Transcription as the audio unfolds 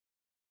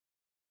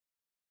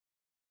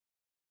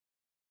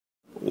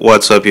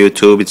What's up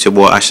YouTube, it's your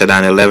boy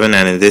Ashadan11,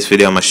 and in this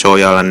video I'm going to show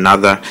y'all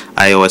another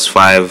iOS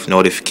 5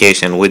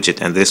 notification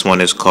widget, and this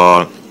one is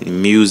called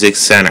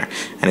MusicCenter,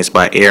 and it's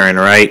by Aaron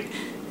Wright,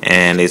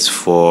 and it's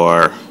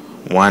for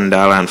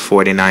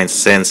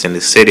 $1.49 in the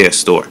Cydia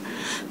store.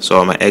 So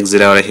I'm going to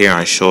exit out of here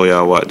and show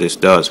y'all what this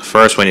does.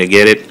 First, when you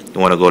get it, you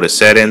want to go to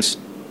settings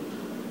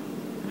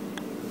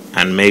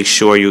and make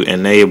sure you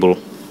enable.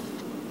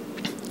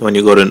 When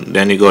you go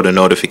to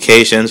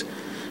notifications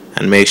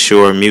and make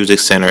sure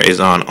MusicCenter is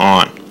on.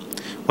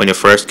 When you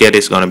first get it,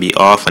 it's going to be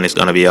off and it's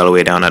going to be all the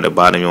way down at the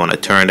bottom. You want to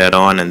turn that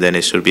on, and then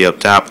it should be up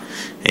top,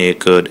 and you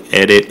could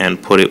edit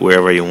and put it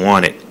wherever you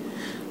want it.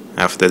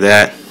 After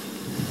that,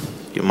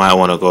 you might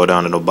want to go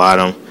down to the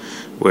bottom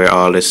where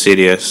all the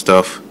Cydia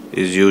stuff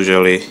is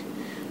usually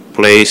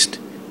placed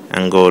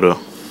and go to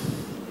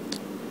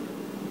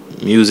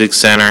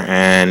MusicCenter,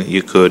 and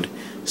you could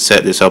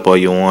set this up how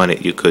you want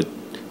it. You could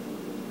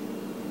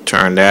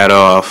turn that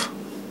off.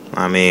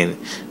 I mean,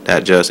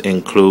 that just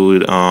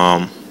include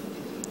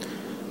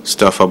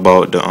stuff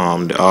about the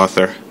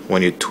author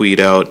when you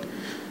tweet out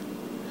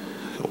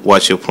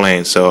what you're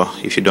playing. So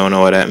if you don't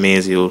know what that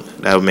means,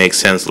 that will make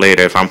sense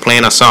later. If I'm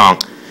playing a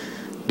song,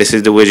 this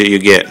is the widget you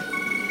get.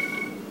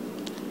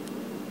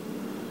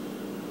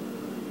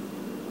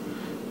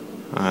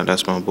 Alright,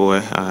 that's my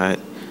boy. Alright,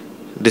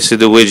 this is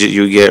the widget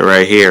you get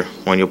right here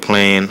when you're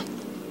playing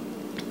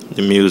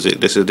the music.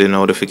 This is the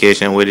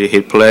notification widget.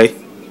 Hit play,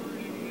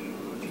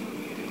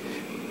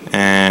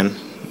 and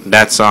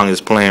that song is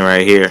playing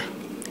right here.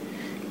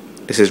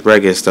 This is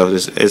reggae stuff.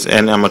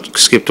 And I'm gonna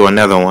skip to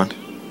another one.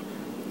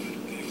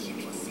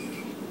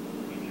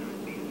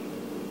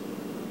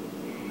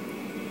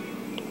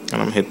 And I'm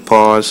gonna hit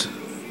pause.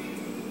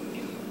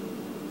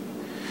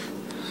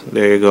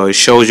 There you go. It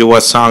shows you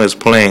what song is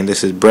playing.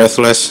 This is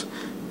Breathless.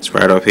 It's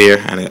right up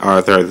here, and the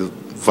author, the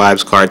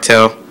Vibes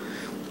Cartel,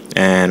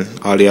 and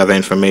all the other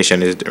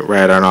information is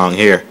right along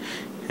here.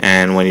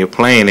 And when you're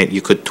playing it,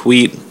 you could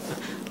tweet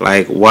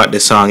like what the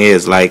song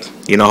is. Like,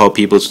 you know how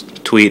people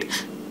tweet,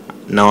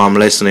 "No, I'm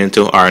listening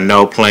to," or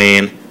 "No,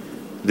 playing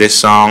this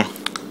song."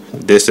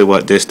 This is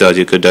what this does.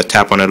 You could just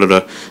tap on the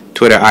little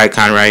Twitter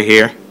icon right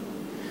here,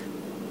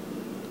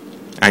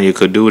 and you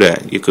could do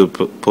that. You could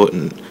put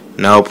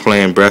 "No,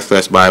 playing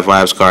Breathless" by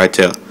Vibes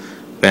Cartel.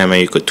 Bam,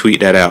 and you could tweet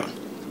that out.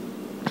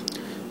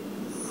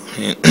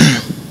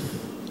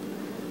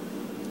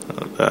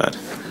 Oh God.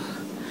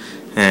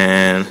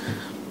 And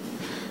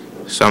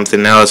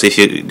something else, if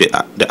you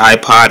the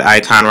iPod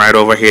icon right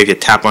over here, if you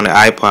tap on the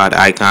iPod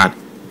icon,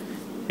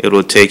 it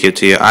will take you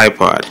to your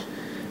iPod.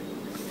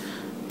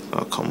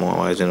 Oh, come on,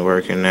 why isn't it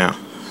working now?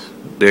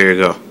 There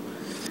you go.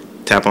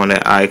 Tap on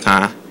that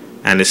icon,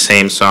 and the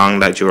same song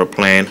that you were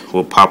playing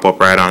will pop up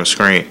right on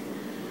screen.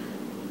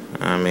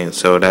 I mean,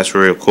 so that's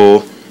real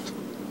cool.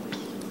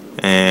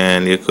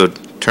 And you could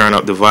turn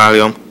up the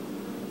volume.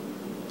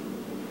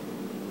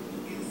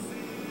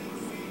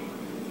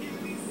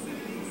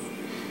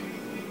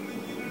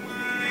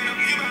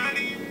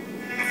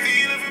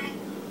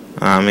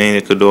 I mean,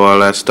 you could do all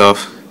that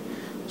stuff,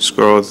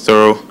 scroll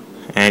through,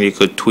 and you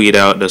could tweet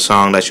out the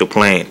song that you're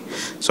playing.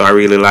 So I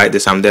really like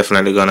this. I'm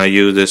definitely gonna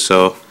use this.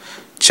 So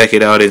check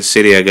it out in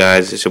Cydia,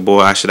 guys. It's your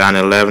boy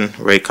Ashadan11.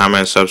 Rate,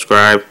 comment,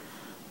 subscribe,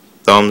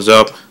 thumbs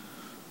up.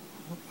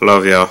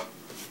 Love y'all.